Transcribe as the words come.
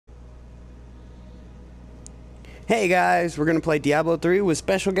Hey guys, we're gonna play Diablo 3 with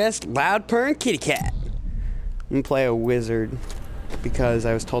special guest Loud Purring Kitty Cat. I'm gonna play a wizard because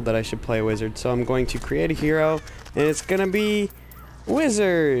I was told that I should play a wizard. So I'm going to create a hero, and it's gonna be a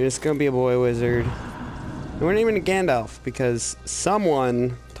wizard. It's gonna be a boy wizard. And we're naming it Gandalf because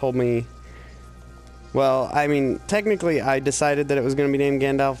someone told me. Well, I mean, technically I decided that it was gonna be named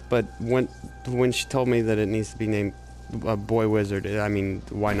Gandalf, but when she told me that it needs to be named a boy wizard, I mean,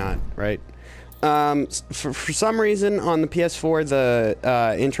 why not, right? For some reason on the PS4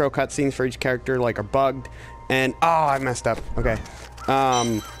 the intro cutscenes for each character are bugged, and I messed up. Okay,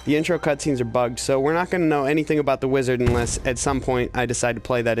 the intro cutscenes are bugged, so we're not gonna know anything about the wizard unless at some point I decide to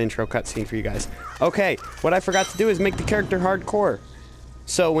play that intro cutscene for you guys. Okay, what I forgot to do is make the character hardcore.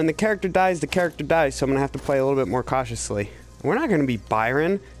 So when the character dies, so I'm gonna have to play a little bit more cautiously. We're not gonna be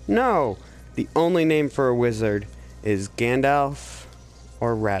Byron. No, the only name for a wizard is Gandalf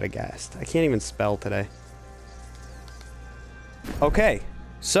or Radagast. I can't even spell today. Okay,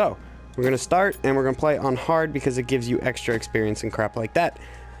 so we're gonna start and we're gonna play on hard because it gives you extra experience and crap like that.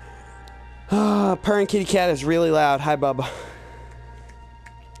 Purring Kitty Cat is really loud. Hi, Bubba.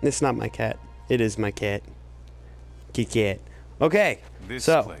 It's not my cat. It is my cat. Kitty Cat. Okay, this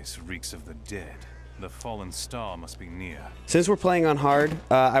so place reeks of the dead. The fallen star must be near. Since we're playing on hard,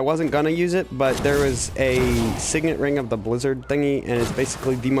 I wasn't gonna use it, but there was a signet ring of the blizzard thingy, and it's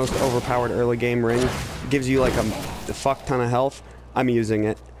basically the most overpowered early game ring. It gives you like a fuck ton of health. I'm using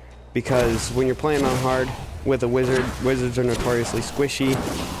it because when you're playing on hard with a wizard, wizards are notoriously squishy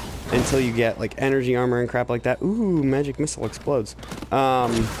until you get like energy armor and crap like that. Ooh, magic missile explodes.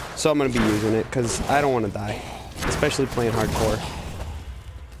 So I'm gonna be using it because I don't want to die, especially playing hardcore.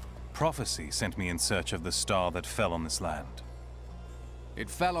 Prophecy sent me in search of the star that fell on this land.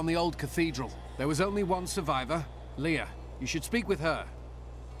 It fell on the old cathedral. There was only one survivor, Leah. You should speak with her.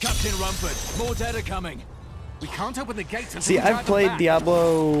 Captain Rumford, more dead are coming. We can't open the gates until See, I've played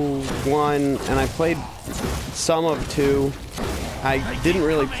Diablo 1, and I played some of 2. I didn't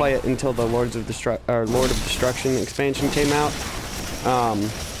really play it until the Lord of Destruction expansion came out.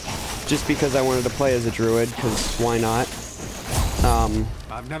 Just because I wanted to play as a druid, because why not?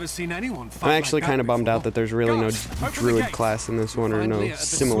 I've never seen anyone fight. I'm actually kind of bummed out that there's really no druid class in this one, or no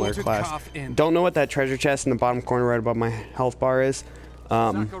similar class. Don't know what that treasure chest in the bottom corner right above my health bar is.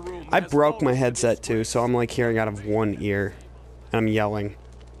 I broke my headset too, so I'm like hearing out of one ear. And I'm yelling,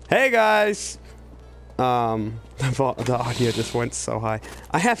 "Hey guys!" The audio just went so high.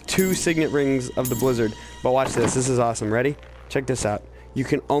 I have 2 signet rings of the blizzard, but watch this. This is awesome. Ready? Check this out. You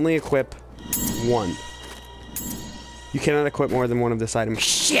can only equip 1. You cannot equip more than 1 of this item.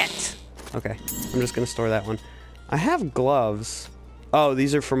 Shit! Okay, I'm just gonna store that one. I have gloves. Oh,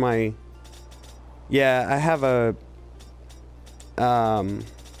 these are for my... Yeah, I have a... I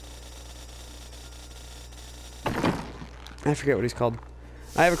forget what he's called.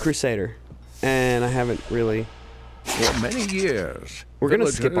 I have a Crusader. And I haven't really... For many years, we're gonna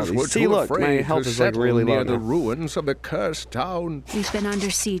skip all these. See, look, my health is like really low near now. the ruins of a cursed town. We've been under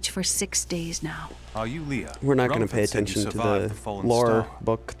siege for 6 days now. Are you Leah? We're not going to pay Rumford said you attention to survived the fallen lore star.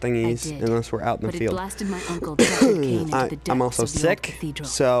 book thingies unless we're out in the field. It blasted my uncle Kane into the depths I'm also of the old sick, cathedral.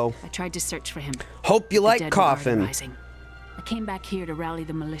 so I tried to search for him. hope you The like dead were already coughing. rising. I came back here to rally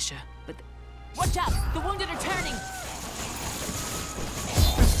the militia, but Watch out! The wounded are turning!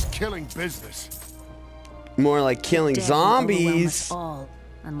 This is killing business. More like killing dead will overwhelm zombies. us all,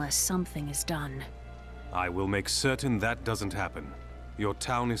 unless something is done. I will make certain that doesn't happen. Your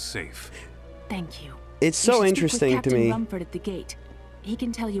town is safe. Thank you. It's You so should interesting speak to with me. Captain Rumford at the gate. He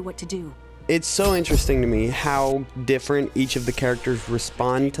can tell you what to do. It's so interesting to me how different each of the characters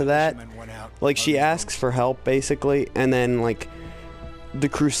respond to that. Like, she asks for help, basically, and then, like, the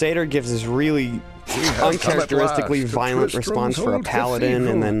Crusader gives this really uncharacteristically violent response for a paladin,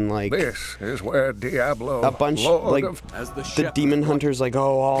 and then, like, This is where Diablo, a bunch, Lord like, of the demon hunter's like,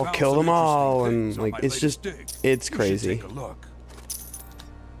 oh, I'll kill them all, and, like, it's just, it's crazy.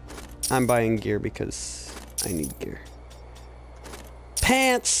 I'm buying gear because I need gear.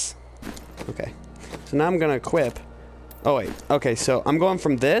 Pants! Okay, so now I'm gonna equip. Oh wait, okay, so I'm going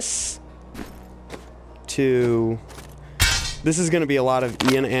from this to... This is gonna be a lot of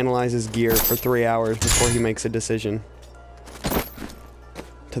Ian analyzes gear for 3 hours before he makes a decision.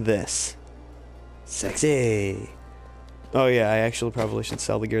 To this. Sexy! Oh yeah, I actually probably should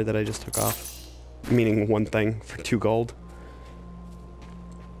sell the gear that I just took off. Meaning 1 thing for 2 gold.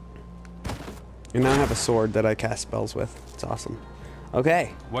 And now I have a sword that I cast spells with. It's awesome.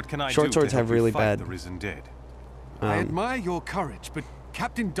 Okay. What can I Short do swords to help have you really fight bad. the risen dead? I admire your courage, but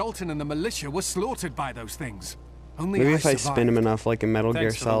Captain Dalton and the militia were slaughtered by those things. Only Maybe I if I spin him survived. enough like in Metal Gear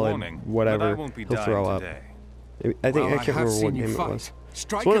Thanks for the Solid, warning, but I whatever, won't be he'll dying throw up. today. I think Well, I can't have remember seen what you game it fight. was.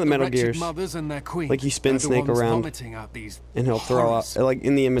 Strike It's one of at the Metal wretched Gears. mothers and their queen. Like you spin They're the Snake ones around, vomiting out these and he'll throw up. horrors. Like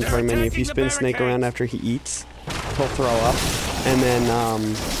in the inventory menu, if you spin Snake around after he eats, he'll throw up. And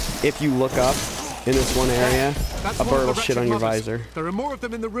then if you look up in this one area, That's a one of bird the will shit wretched on your mothers. visor. There are more of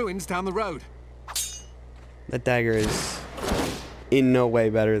them in the ruins down the road. That dagger is in no way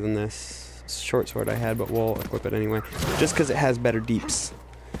better than this short sword I had, but we'll equip it anyway. Just because it has better deeps.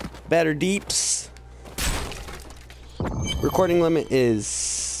 Better deeps. Recording limit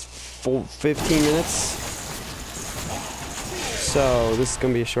is 15 minutes. So this is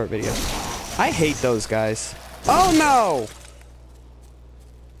going to be a short video. I hate those guys. Oh no!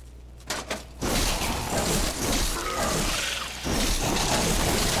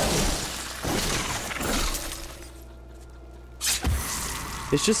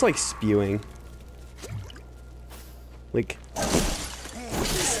 It's just like spewing. Like.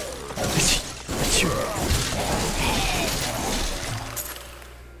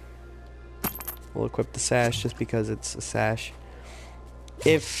 We'll equip the sash just because it's a sash.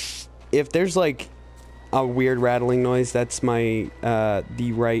 If there's like a weird rattling noise, that's my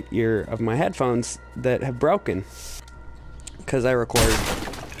the right ear of my headphones that have broken. Because I record.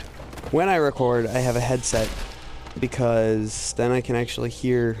 When I record, I have a headset because then I can actually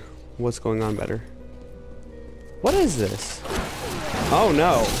hear what's going on better. What is this? Oh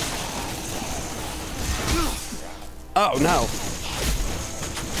no. Oh no.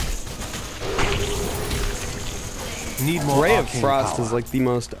 Need more Ray of arcane Frost power. is like the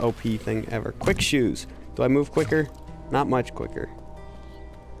most OP thing ever. Quick shoes. Do I move quicker? Not much quicker.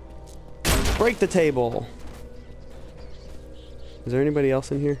 Break the table. Is there anybody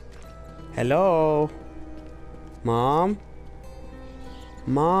else in here? Hello? Mom?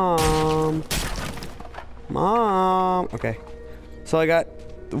 Mom? Mom? Okay. So I got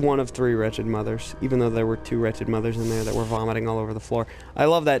one of 3 wretched mothers, even though there were 2 wretched mothers in there that were vomiting all over the floor. I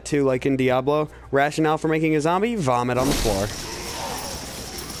love that too, like in Diablo. Rationale for making a zombie? Vomit on the floor.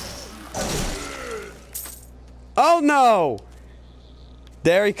 Oh no!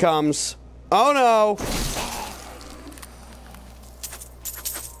 There he comes. Oh no!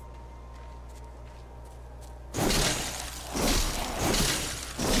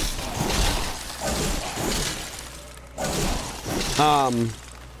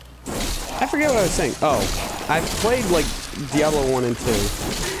 I forget what I was saying. Oh, I've played like Diablo 1 and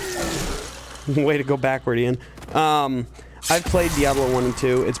 2. Way to go backward, Ian. I've played Diablo 1 and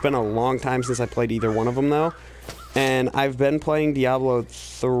 2. It's been a long time since I played either one of them though. And I've been playing Diablo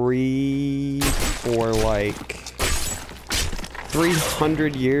 3 for like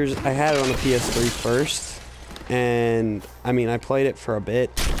 300 years. I had it on the PS3 first. And I mean, I played it for a bit,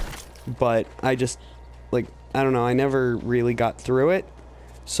 but I just like, I don't know, I never really got through it.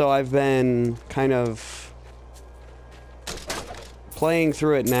 So I've been kind of playing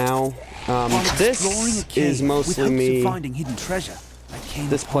through it now. This is mostly me. Finding hidden treasure.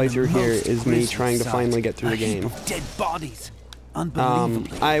 This playthrough here is me trying to finally get through the game. Dead bodies.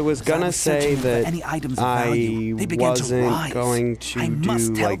 I was gonna say that I wasn't going to do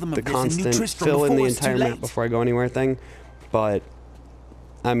like the constant fill in the entire map before I go anywhere thing, but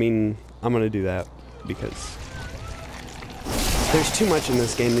I mean, I'm gonna do that because there's too much in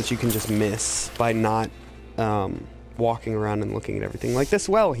this game that you can just miss by not walking around and looking at everything. Like this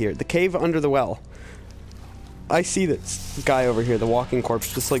well here, the cave under the well. I see this guy over here, the walking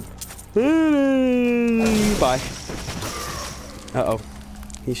corpse, just like, bye. Uh-oh,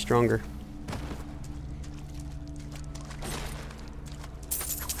 he's stronger.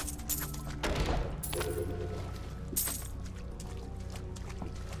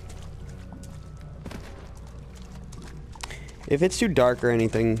 If it's too dark or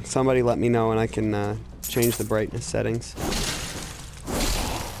anything, somebody let me know and I can change the brightness settings.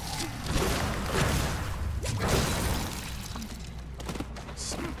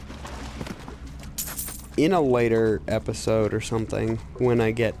 In a later episode or something, when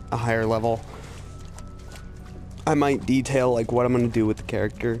I get a higher level, I might detail like what I'm gonna do with the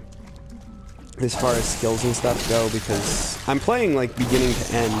character as far as skills and stuff go, because I'm playing like beginning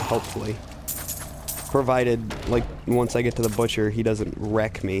to end, hopefully. Provided, like, once I get to the butcher, he doesn't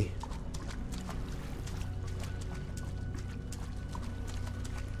wreck me.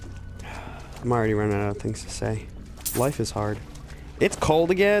 I'm already running out of things to say. Life is hard. It's cold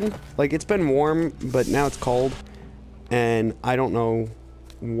again. Like, it's been warm, but now it's cold. And I don't know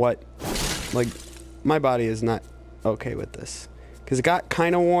what... Like, my body is not okay with this. Because it got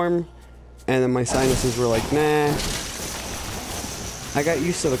kind of warm, and then my sinuses were like, nah. I got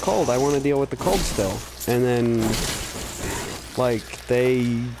used to the cold. I want to deal with the cold still. And then, like,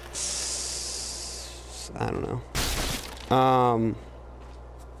 I don't know. I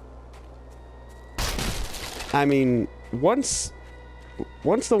mean, once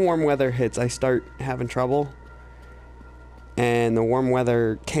the warm weather hits, I start having trouble. And the warm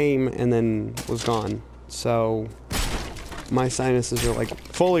weather came and then was gone. So my sinuses are like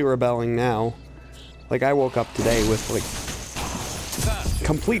fully rebelling now. Like I woke up today with like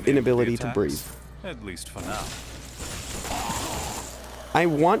complete inability to breathe. At least for now. I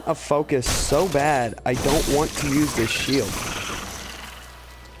want a focus so bad. I don't want to use this shield.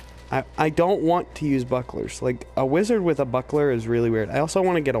 I don't want to use bucklers. Like a wizard with a buckler is really weird. I also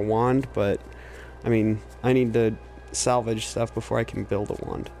want to get a wand, but I mean, I need to salvage stuff before I can build a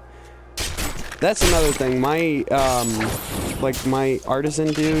wand. That's another thing. My like my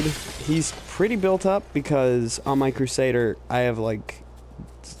artisan dude, he's pretty built up because on my crusader I have like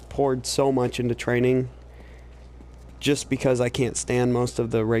poured so much into training just because I can't stand most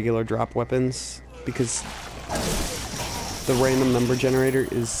of the regular drop weapons because the random number generator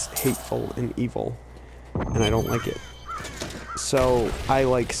is hateful and evil and I don't like it. So I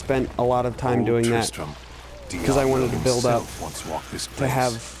like spent a lot of time doing that because I wanted to build up to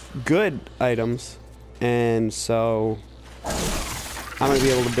have good items, and so I'm gonna be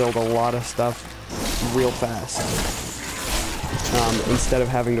able to build a lot of stuff real fast instead of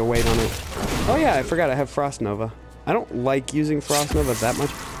having to wait on it. Oh yeah, I forgot I have Frost Nova. I don't like using Frost Nova that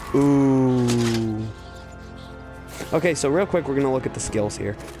much. Ooh. Okay, so real quick, we're gonna look at the skills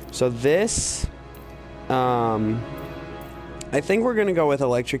here. So this, I think we're gonna go with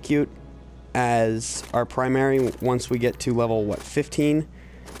Electrocute as our primary once we get to level, what, 15?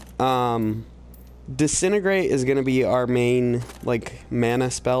 Disintegrate is gonna be our main, like,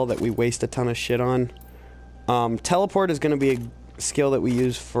 mana spell that we waste a ton of shit on. Teleport is gonna be a skill that we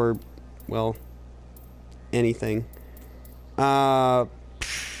use for, well, anything. Gonna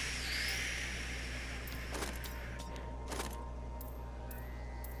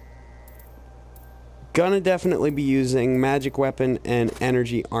definitely be using magic weapon and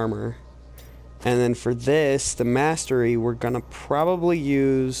energy armor. And then for this, the mastery, we're gonna probably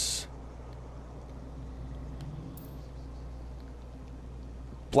use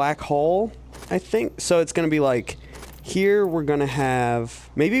black hole, I think. So it's gonna be like, here we're gonna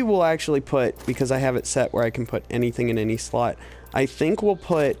have, maybe we'll actually put, because I have it set where I can put anything in any slot, I think we'll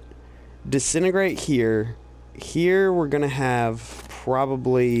put disintegrate here. Here we're gonna have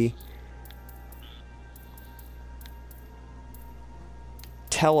probably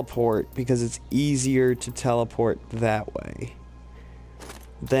teleport because it's easier to teleport that way.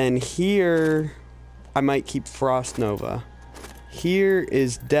 Then here I might keep Frost Nova. Here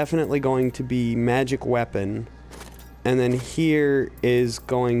is definitely going to be magic weapon, and then here is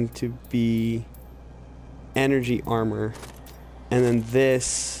going to be energy armor, and then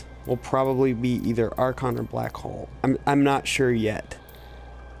this will probably be either Archon or Black Hole. I'm not sure yet.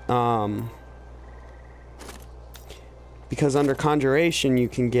 Because under Conjuration, you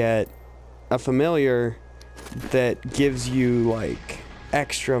can get a familiar that gives you, like,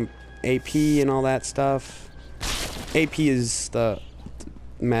 extra AP and all that stuff. AP is the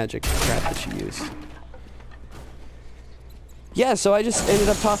magic crap that you use. Yeah, so I just ended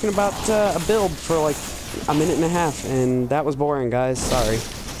up talking about a build for, like, a minute and a half, and that was boring, guys. Sorry.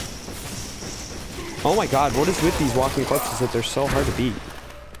 Oh my god, what is with these walking corpses that they're so hard to beat?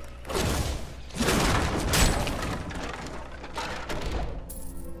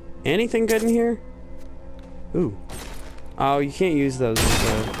 Anything good in here? Ooh. Oh, you can't use those.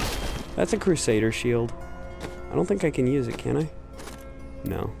 That's a Crusader shield. I don't think I can use it, can I?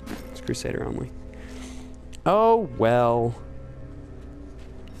 No. It's Crusader only. Oh, well.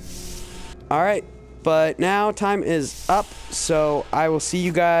 Alright. But now time is up, so I will see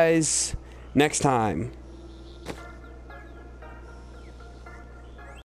you guys next time.